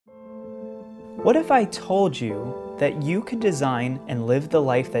What if I told you that you could design and live the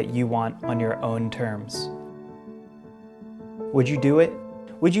life that you want on your own terms? Would you do it?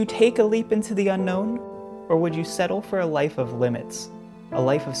 Would you take a leap into the unknown? Or would you settle for a life of limits, a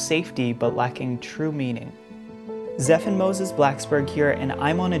life of safety but lacking true meaning? Zeph Moses Blacksburg here, and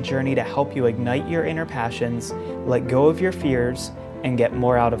I'm on a journey to help you ignite your inner passions, let go of your fears, and get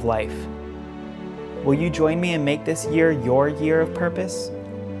more out of life. Will you join me and make this year your year of purpose?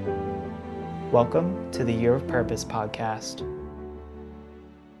 Welcome to the Year of Purpose podcast.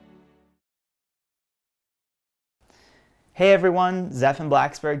 Hey everyone, Zeph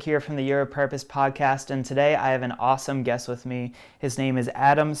Blacksburg here from the Year of Purpose podcast, and today I have an awesome guest with me. His name is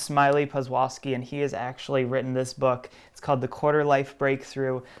Smiley Poswolsky, and he has actually written this book. It's called The Quarter Life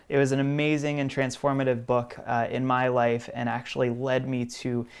Breakthrough. It was an amazing and transformative book in my life and actually led me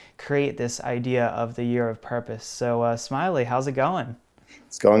to create this idea of the Year of Purpose. So Smiley, how's it going?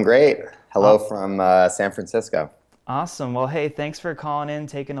 It's going great. Hello from San Francisco. Awesome. Well, hey, thanks for calling in,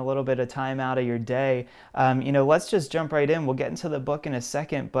 taking a little bit of time out of your day. Let's just jump right in. We'll get into the book in a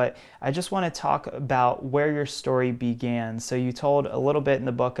second, but I just want to talk about where your story began. So you told a little bit in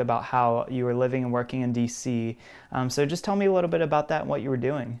the book about how you were living and working in DC. So just tell me a little bit about that and what you were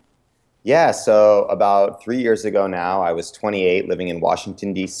doing. Yeah, so about 3 years ago now, I was 28, living in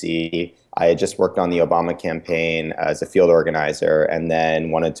Washington, D.C. I had just worked on the Obama campaign as a field organizer and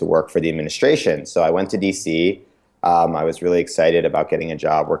then wanted to work for the administration. So I went to D.C. I was really excited about getting a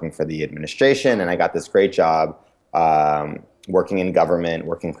job working for the administration, and I got this great job working in government,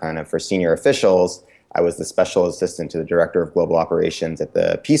 working kind of for senior officials. I was the special assistant to the director of global operations at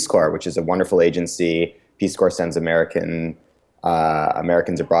the Peace Corps, which is a wonderful agency. Peace Corps sends Americans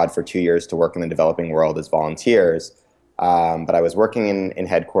abroad for 2 years to work in the developing world as volunteers. But I was working in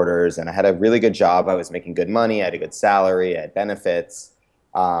headquarters, and I had a really good job. I was making good money. I had a good salary. I had benefits.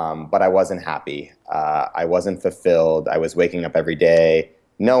 But I wasn't happy. I wasn't fulfilled. I was waking up every day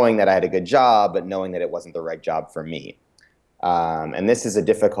knowing that I had a good job, but knowing that it wasn't the right job for me. And this is a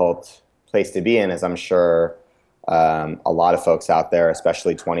difficult place to be in, as I'm sure a lot of folks out there,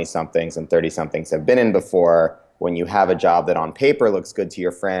 especially 20-somethings and 30-somethings have been in before, when you have a job that on paper looks good to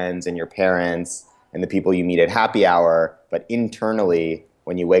your friends and your parents and the people you meet at happy hour, but internally,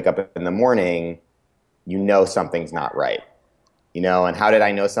 when you wake up in the morning, you know something's not right. And how did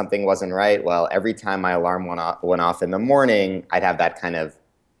I know something wasn't right? Well, every time my alarm went off in the morning, I'd have that kind of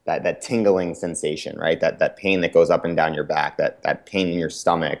that tingling sensation, right? That pain that goes up and down your back, that pain in your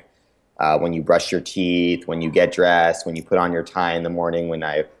stomach when you brush your teeth, when you get dressed, when you put on your tie in the morning. When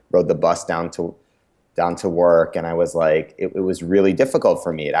I rode the bus down to work, and I was like, it was really difficult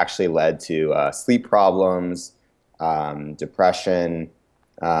for me. It actually led to sleep problems, depression.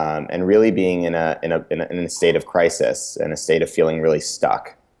 And really being in a state of crisis, in a state of feeling really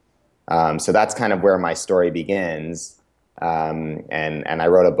stuck. So that's kind of where my story begins. And I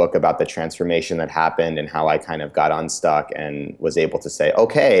wrote a book about the transformation that happened and how I kind of got unstuck and was able to say,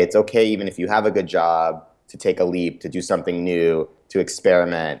 okay, it's okay even if you have a good job, to take a leap, to do something new, to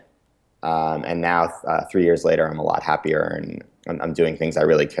experiment. And now 3 years later, I'm a lot happier and I'm doing things I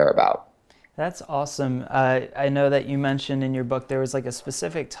really care about. That's awesome. I know that you mentioned in your book there was like a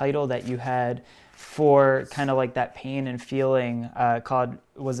specific title that you had for kind of like that pain and feeling called,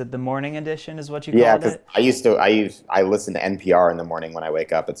 was it the morning edition is what you called it? Yeah, I listen to NPR in the morning when I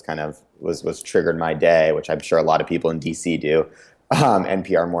wake up. It's kind of was triggered my day, which I'm sure a lot of people in DC do,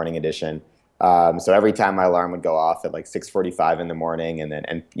 NPR morning edition. So every time my alarm would go off at like 6:45 in the morning, and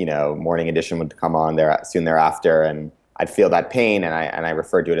then morning edition would come on there soon thereafter, and I'd feel that pain, and I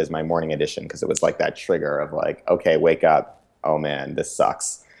referred to it as my morning edition because it was like that trigger of like, okay, wake up. Oh man, this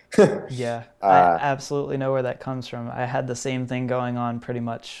sucks. Yeah, I absolutely know where that comes from. I had the same thing going on pretty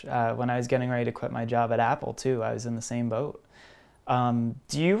much when I was getting ready to quit my job at Apple too. I was in the same boat.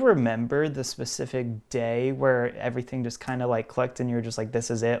 Do you remember the specific day where everything just kind of like clicked and you were just like,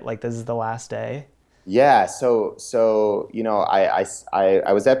 this is it, like this is the last day? Yeah, so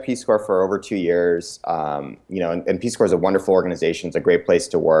I was at Peace Corps for over 2 years, and Peace Corps is a wonderful organization. It's a great place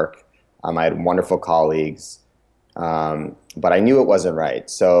to work. I had wonderful colleagues, but I knew it wasn't right.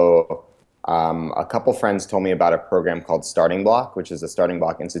 So a couple friends told me about a program called Starting Block, which is the Starting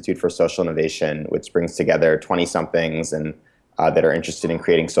Block Institute for Social Innovation, which brings together 20-somethings and that are interested in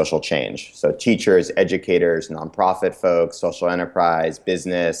creating social change. So teachers, educators, nonprofit folks, social enterprise,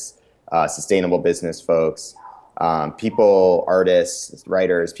 business, sustainable business folks, people, artists,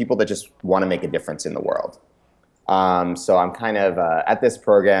 writers, people that just want to make a difference in the world. So I'm kind of at this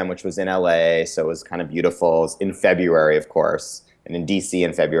program, which was in LA, so it was kind of beautiful. It was in February, of course, and in DC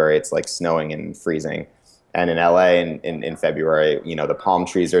in February, it's like snowing and freezing. And in LA in February, the palm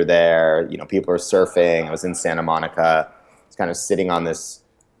trees are there, people are surfing. I was in Santa Monica. I was kind of sitting on this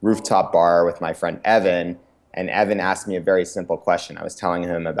rooftop bar with my friend Evan, and Evan asked me a very simple question. I was telling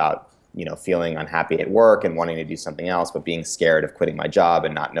him about, feeling unhappy at work and wanting to do something else, but being scared of quitting my job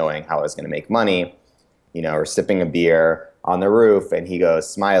and not knowing how I was going to make money, or sipping a beer on the roof. And he goes,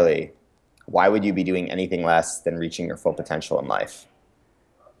 "Smiley, why would you be doing anything less than reaching your full potential in life?"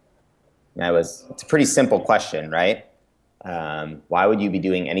 And it's a pretty simple question, right? Why would you be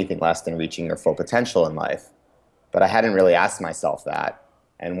doing anything less than reaching your full potential in life? But I hadn't really asked myself that.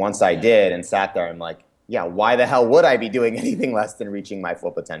 And once I did and sat there, I'm like, yeah, why the hell would I be doing anything less than reaching my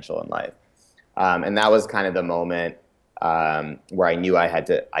full potential in life? And that was kind of the moment where I knew I had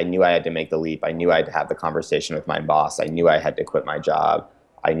to make the leap. I knew I had to have the conversation with my boss. I knew I had to quit my job.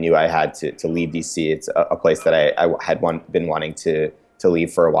 I knew I had to leave DC. It's a place that I had been wanting to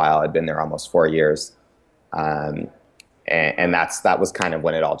leave for a while. I'd been there almost 4 years. And that was kind of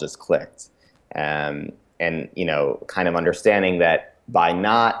when it all just clicked. And kind of understanding that by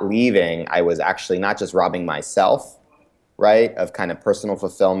not leaving, I was actually not just robbing myself, right, of kind of personal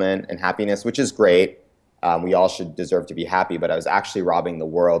fulfillment and happiness, which is great. We all should deserve to be happy, but I was actually robbing the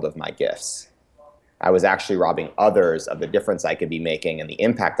world of my gifts. I was actually robbing others of the difference I could be making and the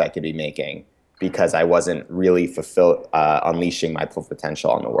impact I could be making because I wasn't really unleashing my full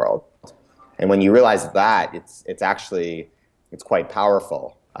potential on the world. And when you realize that, it's quite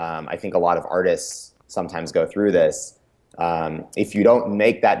powerful. I think a lot of artists sometimes go through this. If you don't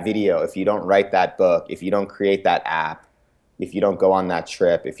make that video, if you don't write that book, if you don't create that app, if you don't go on that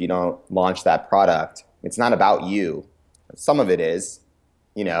trip, if you don't launch that product, it's not about you. Some of it is,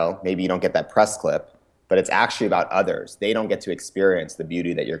 maybe you don't get that press clip, but it's actually about others. They don't get to experience the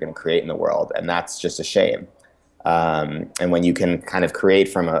beauty that you're going to create in the world, and that's just a shame. And when you can kind of create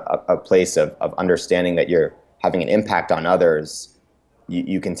from a place of understanding that you're having an impact on others,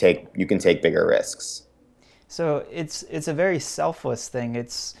 you can take bigger risks. So it's a very selfless thing.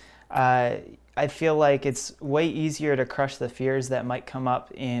 I feel like it's way easier to crush the fears that might come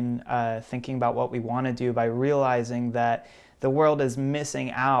up in thinking about what we want to do by realizing that the world is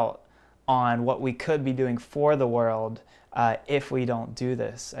missing out on what we could be doing for the world if we don't do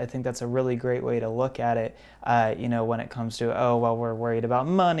this. I think that's a really great way to look at it, when it comes to, we're worried about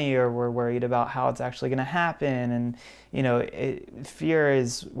money or we're worried about how it's actually going to happen. And, fear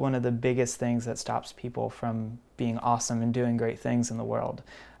is one of the biggest things that stops people from being awesome and doing great things in the world.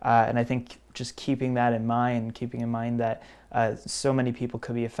 And I think just keeping in mind that so many people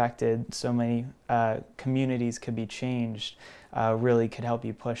could be affected, so many communities could be changed, really could help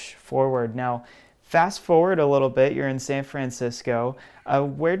you push forward. Now, fast forward a little bit, you're in San Francisco.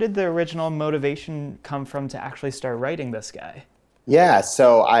 Where did the original motivation come from to actually start writing this guy? Yeah,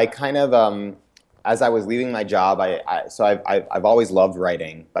 so I kind of, as I was leaving my job, I've always loved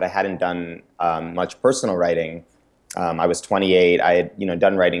writing, but I hadn't done much personal writing. I was 28. I had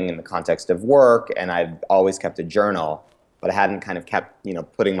done writing in the context of work, and I'd always kept a journal, but I hadn't kind of kept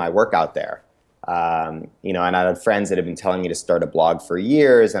putting my work out there. And I had friends that had been telling me to start a blog for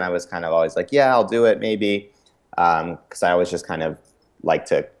years, and I was kind of always like, yeah, I'll do it maybe, because I always just kind of like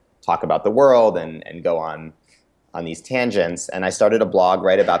to talk about the world and go on these tangents. And I started a blog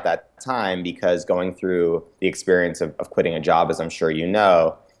right about that time because going through the experience of quitting a job, as I'm sure you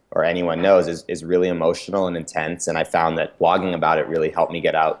know, or anyone knows, is really emotional and intense. And I found that blogging about it really helped me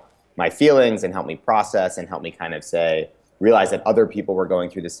get out my feelings and helped me process and helped me kind of realize that other people were going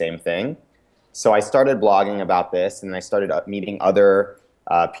through the same thing. So I started blogging about this, and I started meeting other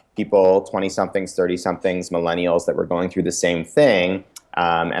people, 20-somethings, 30-somethings, millennials that were going through the same thing.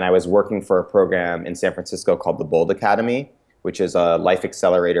 And I was working for a program in San Francisco called the Bold Academy, which is a life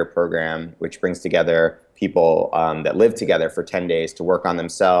accelerator program, which brings together people that live together for 10 days to work on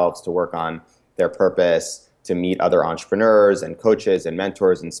themselves, to work on their purpose, to meet other entrepreneurs and coaches and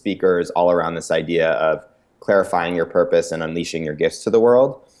mentors and speakers all around this idea of clarifying your purpose and unleashing your gifts to the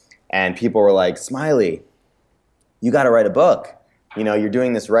world. And people were like, "Smiley, you got to write a book. You're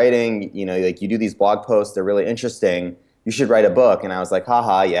doing this writing, like you do these blog posts, they're really interesting. You should write a book." And I was like,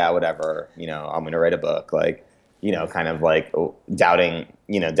 haha, yeah, whatever. I'm going to write a book. Like, kind of like doubting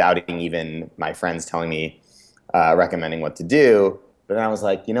even my friends telling me, recommending what to do. But then I was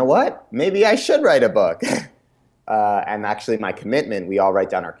like, you know what? Maybe I should write a book. And actually my commitment, we all write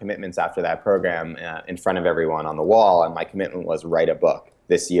down our commitments after that program in front of everyone on the wall. And my commitment was write a book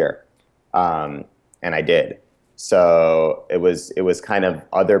this year. And I did. So it was kind of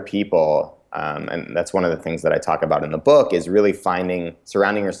other people. And that's one of the things that I talk about in the book is really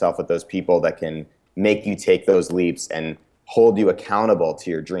surrounding yourself with those people that can make you take those leaps and hold you accountable to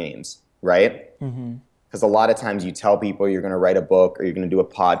your dreams, right? Mm-hmm. Because a lot of times you tell people you're going to write a book, or you're going to do a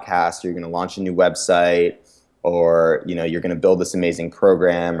podcast, or you're going to launch a new website, or, you're going to build this amazing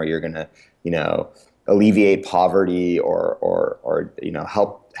program, or you're going to, alleviate poverty, or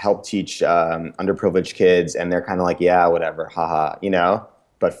help teach underprivileged kids. And they're kind of like, yeah, whatever, haha,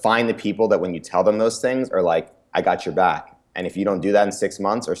 But find the people that when you tell them those things are like, I got your back. And if you don't do that in 6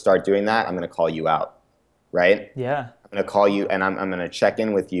 months or start doing that, I'm going to call you out, right? Yeah. I'm going to call you, and I'm going to check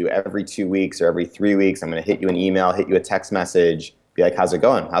in with you every 2 weeks or every 3 weeks. I'm going to hit you an email, hit you a text message, be like, how's it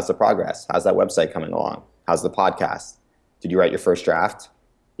going? How's the progress? How's that website coming along? How's the podcast? Did you write your first draft?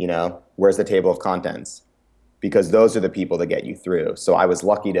 Where's the table of contents? Because those are the people that get you through. So I was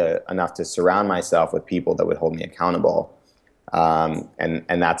lucky enough to surround myself with people that would hold me accountable. And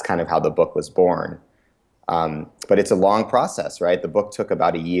that's kind of how the book was born. But it's a long process, right? The book took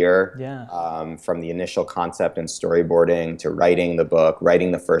about a year. Yeah. From the initial concept and storyboarding to writing the book,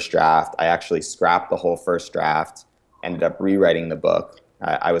 writing the first draft. I actually scrapped the whole first draft, ended up rewriting the book.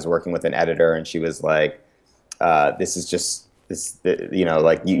 I was working with an editor, and she was like, this is just,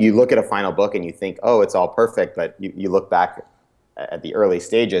 like you look at a final book and you think, oh, it's all perfect. But you look back at the early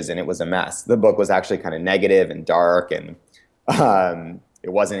stages and it was a mess. The book was actually kind of negative and dark, and it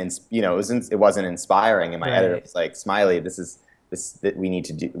wasn't, it wasn't inspiring. And my editor was like, Smiley, we need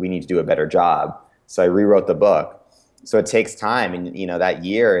to do a better job. So I rewrote the book. So it takes time, and that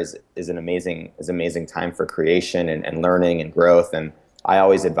year is an amazing time for creation and learning and growth. And I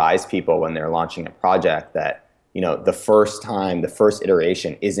always advise people when they're launching a project that the first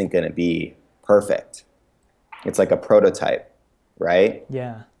iteration isn't going to be perfect. It's like a prototype, right?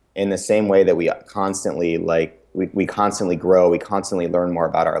 Yeah. In the same way that we constantly we constantly grow, we constantly learn more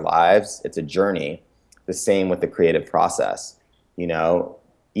about our lives. It's a journey. The same with the creative process.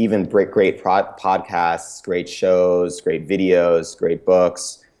 Even great podcasts, great shows, great videos, great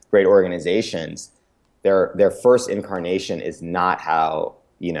books, great organizations. Their first incarnation is not how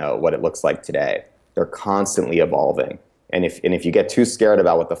what it looks like today. They're constantly evolving, and if you get too scared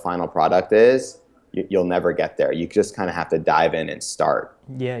about what the final product is, you'll never get there. You just kind of have to dive in and start.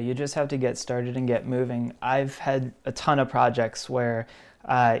 Yeah, you just have to get started and get moving. I've had a ton of projects where,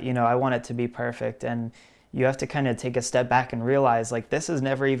 I want it to be perfect, and you have to kind of take a step back and realize, like, this is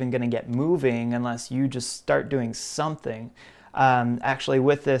never even going to get moving unless you just start doing something. Actually,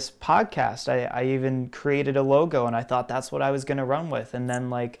 with this podcast, I even created a logo, and I thought that's what I was going to run with. And then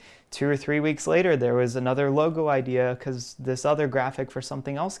like 2 or 3 weeks later, there was another logo idea because this other graphic for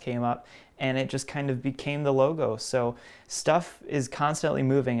something else came up, and it just kind of became the logo. So stuff is constantly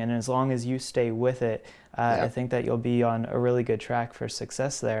moving, and as long as you stay with it, I think that you'll be on a really good track for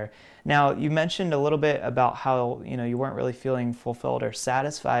success there. Now, you mentioned a little bit about how you weren't really feeling fulfilled or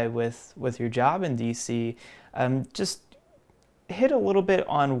satisfied with your job in DC. Just hit a little bit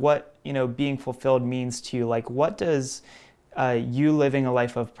on what being fulfilled means to you. Like, what does you living a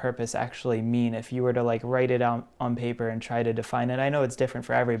life of purpose actually mean if you were to write it out on paper and try to define it? I know it's different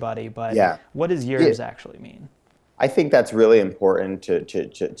for everybody, but what does yours actually mean? I think that's really important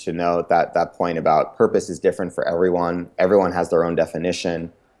to note that point about purpose is different for everyone. Everyone has their own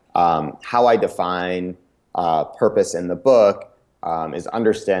definition. How I define purpose in the book is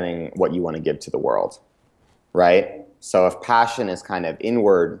understanding what you want to give to the world, right? So if passion is kind of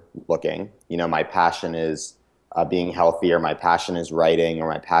inward looking, my passion is being healthy, or my passion is writing, or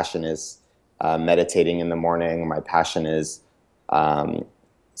my passion is meditating in the morning, or my passion is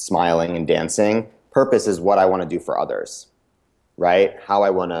smiling and dancing. Purpose is what I want to do for others, right? How I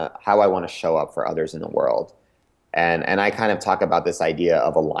want to show up for others in the world. And I kind of talk about this idea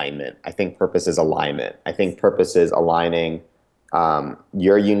of alignment. I think purpose is alignment. I think purpose is aligning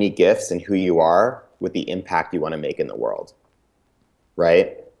your unique gifts and who you are with the impact you want to make in the world,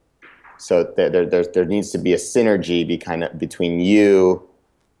 right? So there needs to be a synergy between you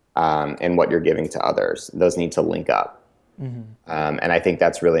and what you're giving to others. Those need to link up. Mm-hmm. And I think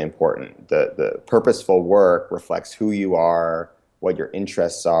that's really important. The purposeful work reflects who you are, what your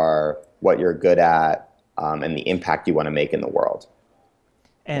interests are, what you're good at, and the impact you want to make in the world.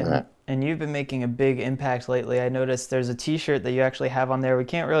 And you've been making a big impact lately. I noticed there's a t-shirt that you actually have on there. We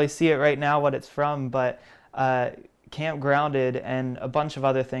can't really see it right now what it's from, but Camp Grounded and a bunch of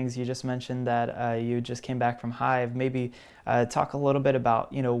other things. You just mentioned that you just came back from Hive. Maybe talk a little bit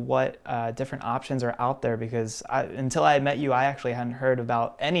about what different options are out there, because until I met you, I actually hadn't heard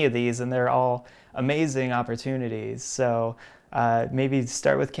about any of these, and they're all amazing opportunities. So maybe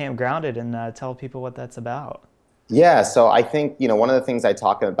start with Camp Grounded and tell people what that's about. Yeah, so I think one of the things I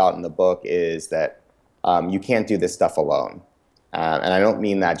talk about in the book is that you can't do this stuff alone. And I don't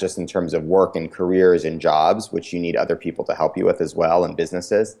mean that just in terms of work and careers and jobs, which you need other people to help you with as well, and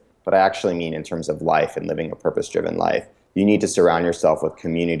businesses. but I actually mean in terms of life and living a purpose-driven life. You need to surround yourself with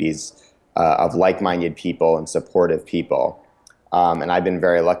communities of like-minded people and supportive people. And I've been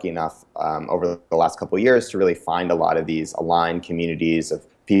very lucky enough over the last couple of years to really find a lot of these aligned communities of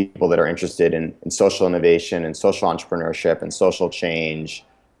people that are interested in social innovation and social entrepreneurship and social change,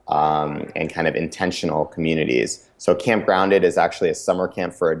 and kind of intentional communities. So Camp Grounded is actually a summer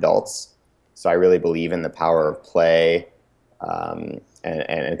camp for adults. So I really believe in the power of play, and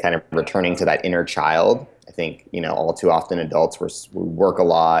kind of returning to that inner child. I think, all too often adults, we work a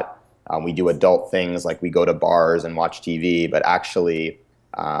lot. We do adult things like we go to bars and watch TV, but actually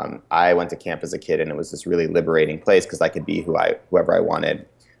I went to camp as a kid and it was this really liberating place because I could be whoever I wanted.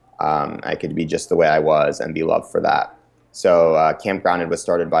 I could be just the way I was and be loved for that. So Camp Grounded was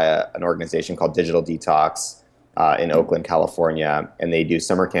started by an organization called Digital Detox in Oakland, California, and they do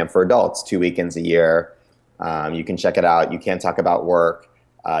summer camp for adults, 2 weekends a year. You can check it out. You can't talk about work.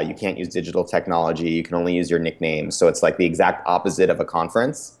 You can't use digital technology. You can only use your nicknames. So it's like the exact opposite of a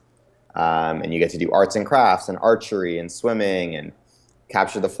conference. And you get to do arts and crafts and archery and swimming and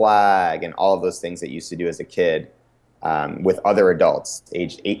capture the flag and all of those things that you used to do as a kid with other adults,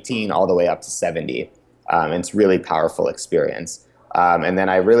 aged 18 all the way up to 70. And it's really powerful experience. And then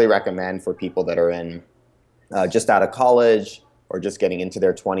I really recommend for people that are in just out of college or just getting into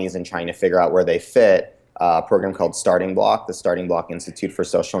their 20s and trying to figure out where they fit, a program called Starting Block, the Starting Block Institute for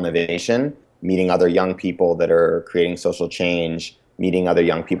Social Innovation, meeting other young people that are creating social change, meeting other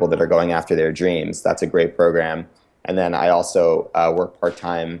young people that are going after their dreams. That's a great program. And then I also work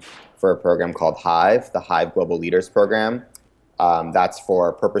part-time for a program called Hive, the Hive Global Leaders Program. That's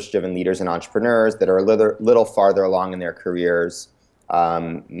for purpose-driven leaders and entrepreneurs that are a little farther along in their careers,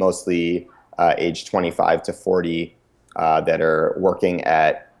 mostly age 25 to 40, that are working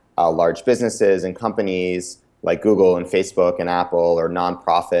at large businesses and companies like Google and Facebook and Apple, or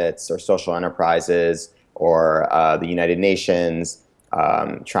nonprofits or social enterprises, or the United Nations,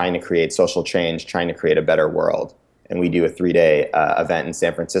 trying to create social change, trying to create a better world. And we do a 3-day event in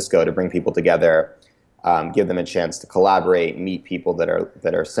San Francisco to bring people together, give them a chance to collaborate, meet people that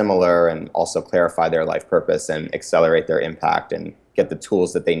are similar, and also clarify their life purpose and accelerate their impact and get the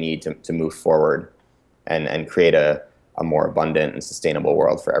tools that they need to move forward and create a more abundant and sustainable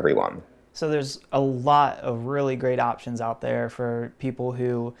world for everyone. So there's a lot of really great options out there for people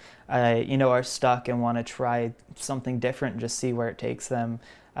who, are stuck and want to try something different, just see where it takes them.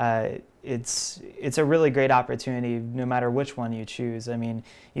 It's a really great opportunity no matter which one you choose. I mean,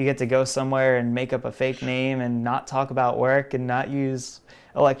 you get to go somewhere and make up a fake name and not talk about work and not use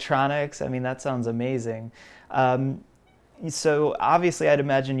electronics. I mean, that sounds amazing. So obviously I'd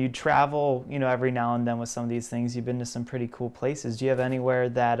imagine you travel, every now and then with some of these things. You've been to some pretty cool places. Do you have anywhere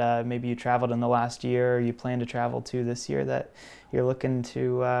that maybe you traveled in the last year or you plan to travel to this year that you're looking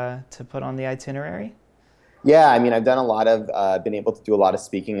to put on the itinerary? Yeah, I mean, I've done been able to do a lot of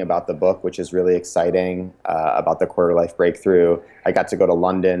speaking about the book, which is really exciting, about the quarter life breakthrough. I got to go to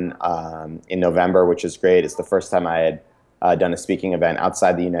London in November, which is great. It's the first time I had done a speaking event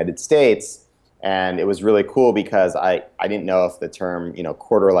outside the United States. And it was really cool because I didn't know if the term,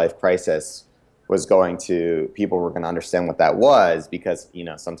 quarter life crisis people were going to understand what that was, because,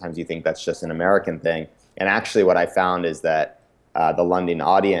 sometimes you think that's just an American thing. And actually what I found is that the London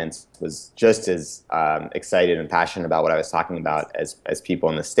audience was just as excited and passionate about what I was talking about as people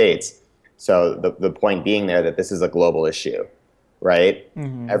in the States. So the point being there that this is a global issue, right?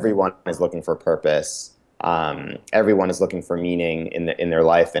 Mm-hmm. Everyone is looking for purpose. Everyone is looking for meaning in their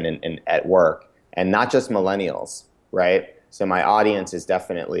life and at work. And not just millennials, right? So my audience is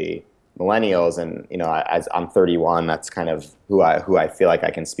definitely millennials, and as I'm 31, that's kind of who I feel like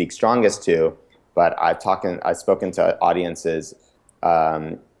I can speak strongest to. But I've spoken to audiences,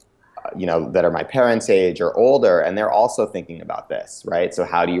 that are my parents' age or older, and they're also thinking about this, right? So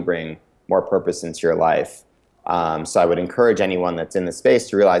how do you bring more purpose into your life? So I would encourage anyone that's in the space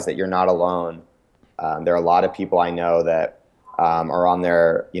to realize that you're not alone. There are a lot of people I know that are on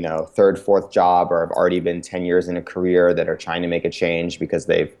their, third, fourth job, or have already been 10 years in a career, that are trying to make a change because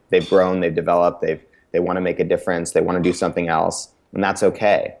they've grown, they've developed, they want to make a difference, they want to do something else, and that's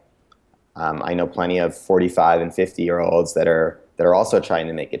okay. I know plenty of 45 and 50-year-olds that are also trying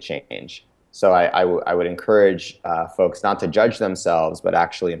to make a change. So I would encourage folks not to judge themselves, but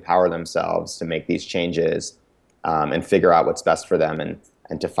actually empower themselves to make these changes, and figure out what's best for them,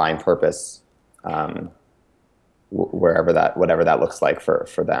 and to find purpose, whatever that looks like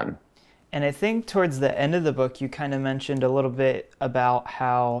for them. And I think towards the end of the book, you kind of mentioned a little bit about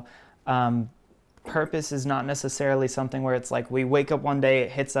how purpose is not necessarily something where it's like we wake up one day,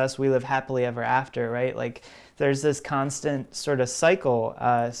 it hits us, we live happily ever after, right? Like there's this constant sort of cycle.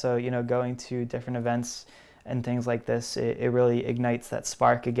 So, going to different events and things like this, it really ignites that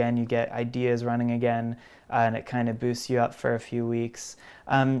spark again. You get ideas running again, and it kind of boosts you up for a few weeks.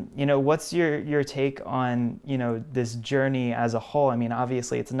 What's your take on, this journey as a whole? I mean,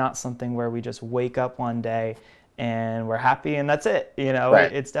 obviously it's not something where we just wake up one day and we're happy and that's it.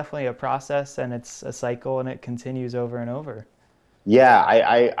 Right. It's definitely a process, and it's a cycle, and it continues over and over. Yeah,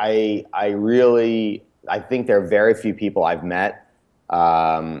 I think there are very few people I've met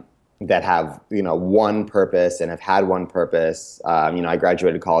that have, one purpose and have had one purpose. I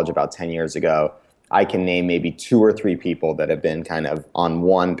graduated college about 10 years ago. I can name maybe 2 or 3 people that have been kind of on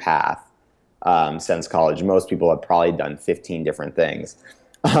one path since college. Most people have probably done 15 different things,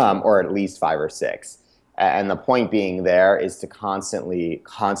 or at least 5 or 6. And the point being there is to constantly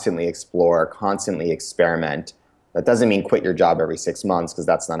explore, constantly experiment. That doesn't mean quit your job every 6 months, because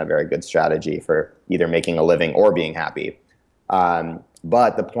that's not a very good strategy for either making a living or being happy.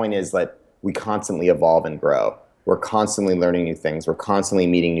 But the point is that we constantly evolve and grow. We're constantly learning new things. We're constantly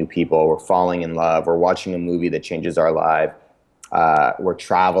meeting new people. We're falling in love. We're watching a movie that changes our life. We're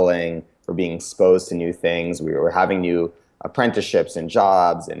traveling. We're being exposed to new things. We're having new apprenticeships and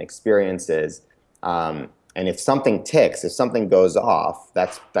jobs and experiences. And if something ticks, if something goes off,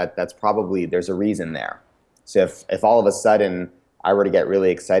 that's probably, there's a reason there. So if all of a sudden I were to get really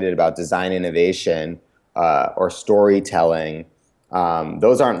excited about design innovation or storytelling,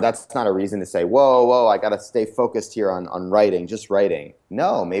 that's not a reason to say, whoa, I got to stay focused here on writing, just writing.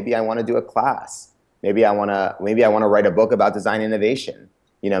 No, maybe I want to do a class. Maybe I want to write a book about design innovation.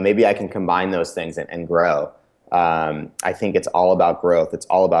 Maybe I can combine those things and grow. I think it's all about growth. It's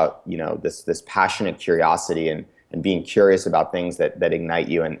all about, this passionate curiosity and being curious about things that ignite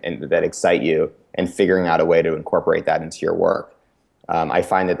you and that excite you, and figuring out a way to incorporate that into your work. I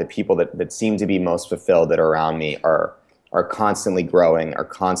find that the people that seem to be most fulfilled that are around me are constantly growing, are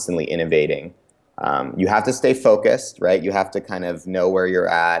constantly innovating. You have to stay focused, right? You have to kind of know where you're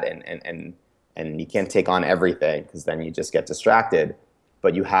at, and you can't take on everything, because then you just get distracted.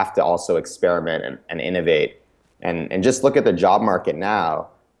 But you have to also experiment and innovate. And just look at the job market now.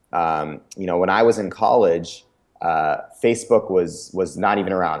 When I was in college, Facebook was not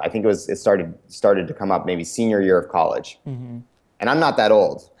even around. I think it started to come up maybe senior year of college. Mm-hmm. And I'm not that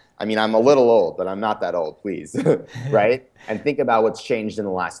old. I mean, I'm a little old, but I'm not that old, please. Right? And think about what's changed in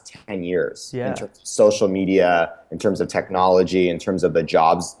the last 10 years in terms of social media, in terms of technology, in terms of the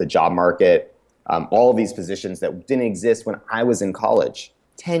job market, all of these positions that didn't exist when I was in college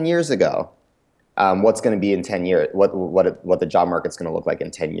 10 years ago. What's going to be in 10 years, what the job market's going to look like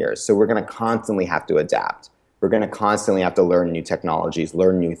in 10 years. So we're going to constantly have to adapt. We're going to constantly have to learn new technologies,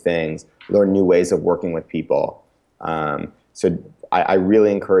 learn new things, learn new ways of working with people. So I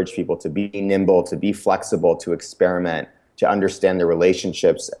really encourage people to be nimble, to be flexible, to experiment, to understand the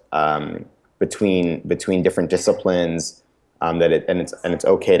relationships between different disciplines. It's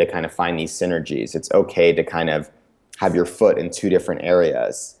okay to kind of find these synergies. It's okay to kind of have your foot in 2 different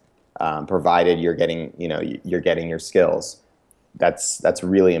areas, provided you're getting your skills. That's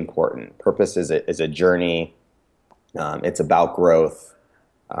really important. Purpose is a journey. It's about growth.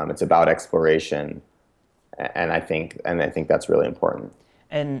 It's about exploration. And I think that's really important.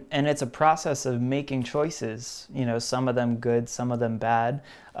 And it's a process of making choices, some of them good, some of them bad.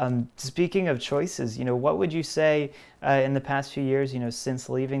 Speaking of choices, what would you say in the past few years, since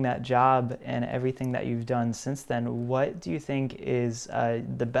leaving that job and everything that you've done since then, what do you think is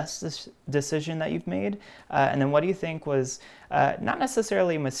the best decision that you've made? And then what do you think was not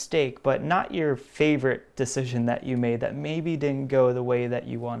necessarily a mistake, but not your favorite decision that you made that maybe didn't go the way that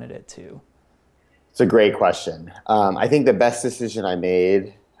you wanted it to? It's a great question. I think the best decision I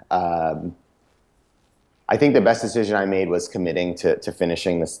made, was committing to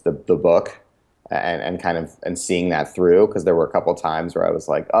finishing the book and seeing that through, because there were a couple times where I was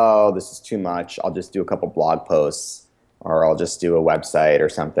like, oh, this is too much. I'll just do a couple blog posts, or I'll just do a website or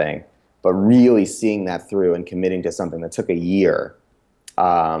something. But really seeing that through and committing to something that took a year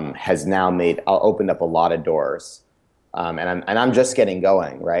has now opened up a lot of doors. And I'm just getting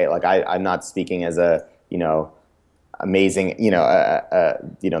going, right? Like I'm not speaking as a, amazing,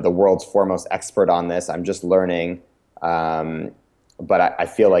 the world's foremost expert on this. I'm just learning. But I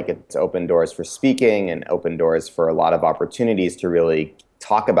feel like it's opened doors for speaking and opened doors for a lot of opportunities to really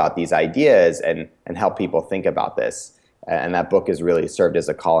talk about these ideas and help people think about this. And that book has really served as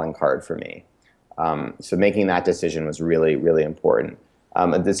a calling card for me. So making that decision was really, really important.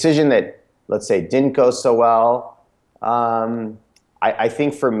 A decision that, let's say, didn't go so well, I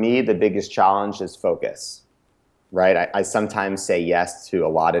think for me, the biggest challenge is focus, right? I sometimes say yes to a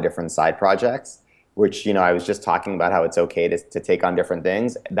lot of different side projects, which, I was just talking about how it's okay to take on different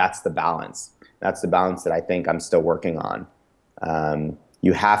things. That's the balance. That's the balance that I think I'm still working on.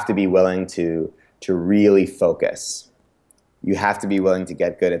 You have to be willing to really focus. You have to be willing to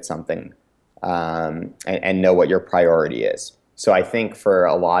get good at something, and know what your priority is. So I think for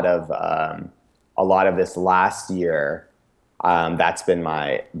a lot of this last year, that's been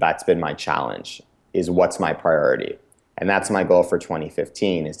my challenge, is what's my priority. And that's my goal for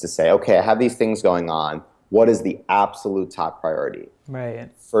 2015, is to say, okay, I have these things going on. What is the absolute top priority? Right.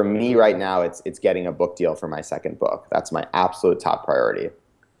 For me right now, it's getting a book deal for my second book. That's my absolute top priority.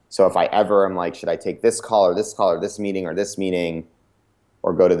 So if I ever am like, should I take this call or this call or this meeting,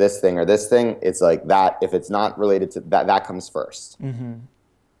 or go to this thing or this thing, it's like that. If it's not related to that, that comes first. Mm-hmm.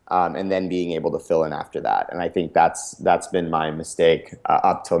 And then being able to fill in after that. And I think that's been my mistake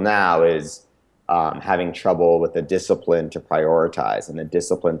up till now, is having trouble with the discipline to prioritize and the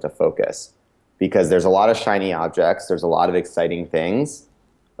discipline to focus. Because there's a lot of shiny objects, there's a lot of exciting things,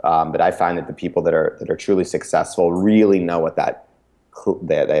 but I find that the people that are truly successful really know what they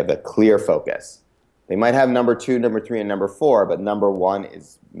have a clear focus. They might have number 2, number 3, and number 4, but number 1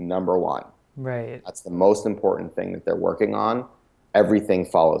 is number 1. Right. That's the most important thing that they're working on. Everything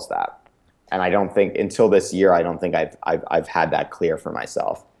follows that. And I don't think, until this year, I don't think I've had that clear for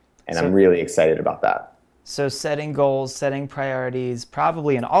myself. And I'm really excited about that. So setting goals, setting priorities,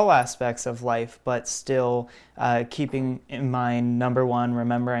 probably in all aspects of life, but still keeping in mind, number one,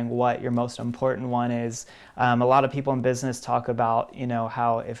 remembering what your most important one is. A lot of people in business talk about,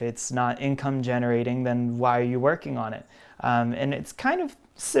 how if it's not income generating, then why are you working on it? And it's kind of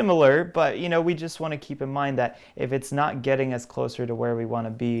similar, but we just want to keep in mind that if it's not getting us closer to where we want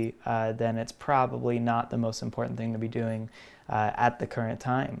to be, then it's probably not the most important thing to be doing at the current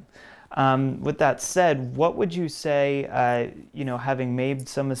time. With that said, what would you say, having made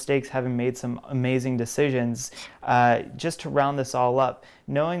some mistakes, having made some amazing decisions, just to round this all up,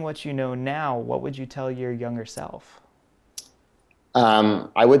 knowing what you know now, what would you tell your younger self?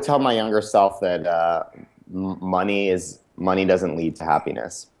 I would tell my younger self that money doesn't lead to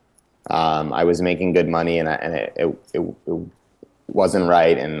happiness. I was making good money, and it wasn't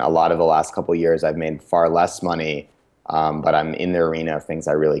right. And a lot of the last couple of years, I've made far less money. But I'm in the arena of things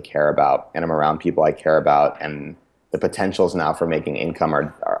I really care about, and I'm around people I care about, and the potentials now for making income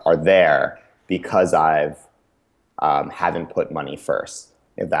are there because I've haven't put money first,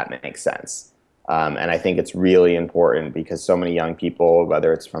 if that makes sense. And I think it's really important because so many young people,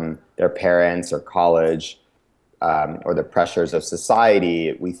 whether it's from their parents or college, or the pressures of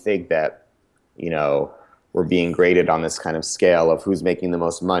society, we think that, we're being graded on this kind of scale of who's making the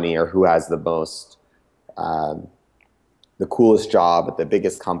most money or who has the most the coolest job at the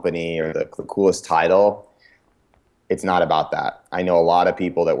biggest company or the coolest title. It's not about that. I know a lot of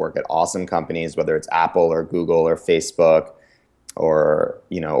people that work at awesome companies, whether it's Apple or Google or Facebook or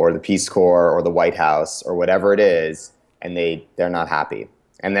the Peace Corps or the White House or whatever it is, and they're not happy.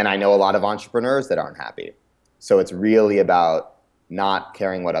 And then I know a lot of entrepreneurs that aren't happy. So it's really about not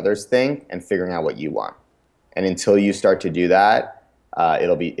caring what others think and figuring out what you want. And until you start to do that,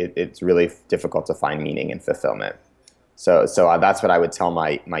 it's really difficult to find meaning and fulfillment. So that's what I would tell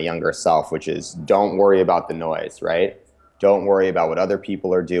my younger self, which is don't worry about the noise, right? Don't worry about what other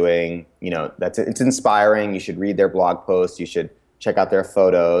people are doing. It's inspiring. You should read their blog posts. You should check out their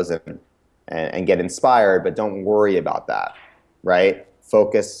photos and get inspired, but don't worry about that, right?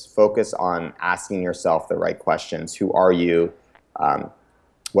 Focus on asking yourself the right questions. Who are you?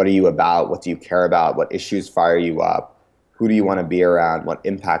 What are you about? What do you care about? What issues fire you up? Who do you want to be around? What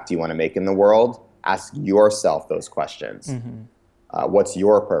impact do you want to make in the world? Ask yourself those questions. Mm-hmm. What's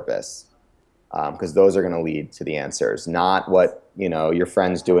your purpose? Because those are going to lead to the answers. Not what your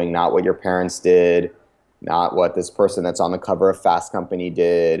friend's doing, not what your parents did, not what this person that's on the cover of Fast Company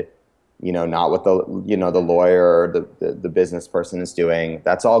did. Not what the lawyer or the business person is doing.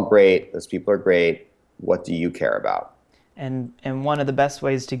 That's all great. Those people are great. What do you care about? And one of the best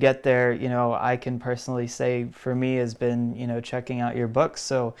ways to get there, I can personally say for me has been, checking out your books.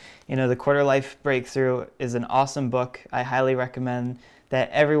 So, The Quarter Life Breakthrough is an awesome book. I highly recommend that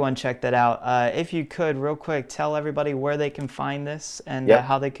everyone check that out. If you could, real quick, tell everybody where they can find this and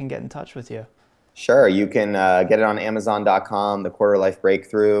how they can get in touch with you. Sure. You can get it on Amazon.com, The Quarter Life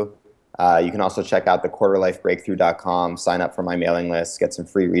Breakthrough. You can also check out thequarterlifebreakthrough.com, sign up for my mailing list, get some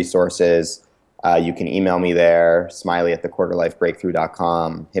free resources. You can email me there, Smiley at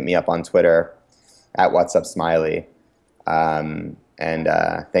thequarterlifebreakthrough.com. Hit me up on Twitter at What's Up Smiley. And And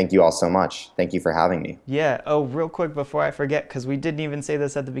thank you all so much. Thank you for having me. Yeah. Oh, real quick before I forget, because we didn't even say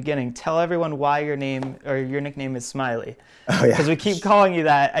this at the beginning, tell everyone why your name or your nickname is Smiley. Oh, yeah. Because we keep calling you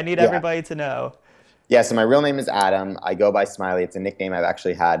that. I need Yeah. everybody to know. Yeah, so my real name is Adam. I go by Smiley. It's a nickname I've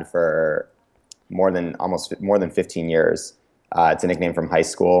actually had for more than 15 years. It's a nickname from high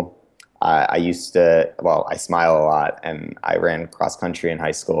school. I smile a lot, and I ran cross country in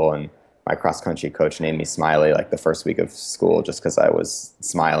high school, and my cross country coach named me Smiley like the first week of school just because I was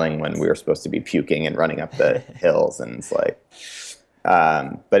smiling when we were supposed to be puking and running up the hills. And it's like,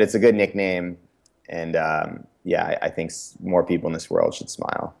 but it's a good nickname, and I think more people in this world should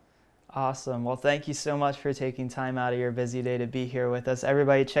smile. Awesome. Well, thank you so much for taking time out of your busy day to be here with us.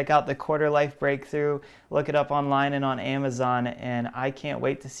 Everybody, check out the Quarter Life Breakthrough. Look it up online and on Amazon. And I can't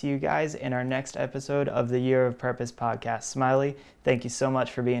wait to see you guys in our next episode of the Year of Purpose podcast. Smiley, thank you so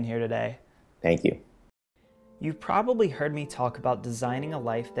much for being here today. Thank you. You've probably heard me talk about designing a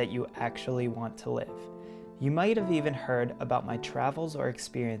life that you actually want to live. You might have even heard about my travels or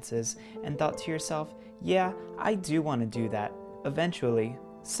experiences and thought to yourself, yeah, I do want to do that. Eventually.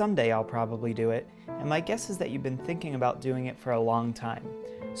 Someday I'll probably do it, and my guess is that you've been thinking about doing it for a long time.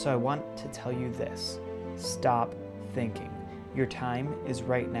 So I want to tell you this. Stop thinking. Your time is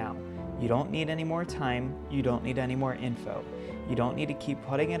right now. You don't need any more time. You don't need any more info. You don't need to keep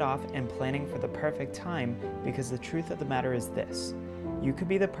putting it off and planning for the perfect time, because the truth of the matter is this. You could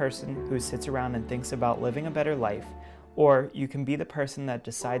be the person who sits around and thinks about living a better life, or you can be the person that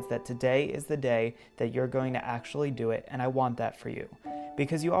decides that today is the day that you're going to actually do it, and I want that for you.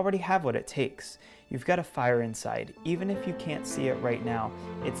 Because you already have what it takes. You've got a fire inside. Even if you can't see it right now,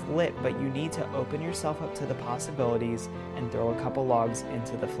 it's lit, but you need to open yourself up to the possibilities and throw a couple logs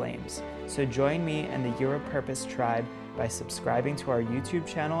into the flames. So join me and the Year of Purpose tribe by subscribing to our YouTube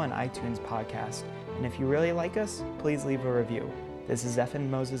channel and iTunes podcast. And if you really like us, please leave a review. This is Evan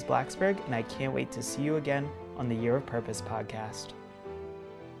Moses Blacksburg, and I can't wait to see you again on the Year of Purpose podcast.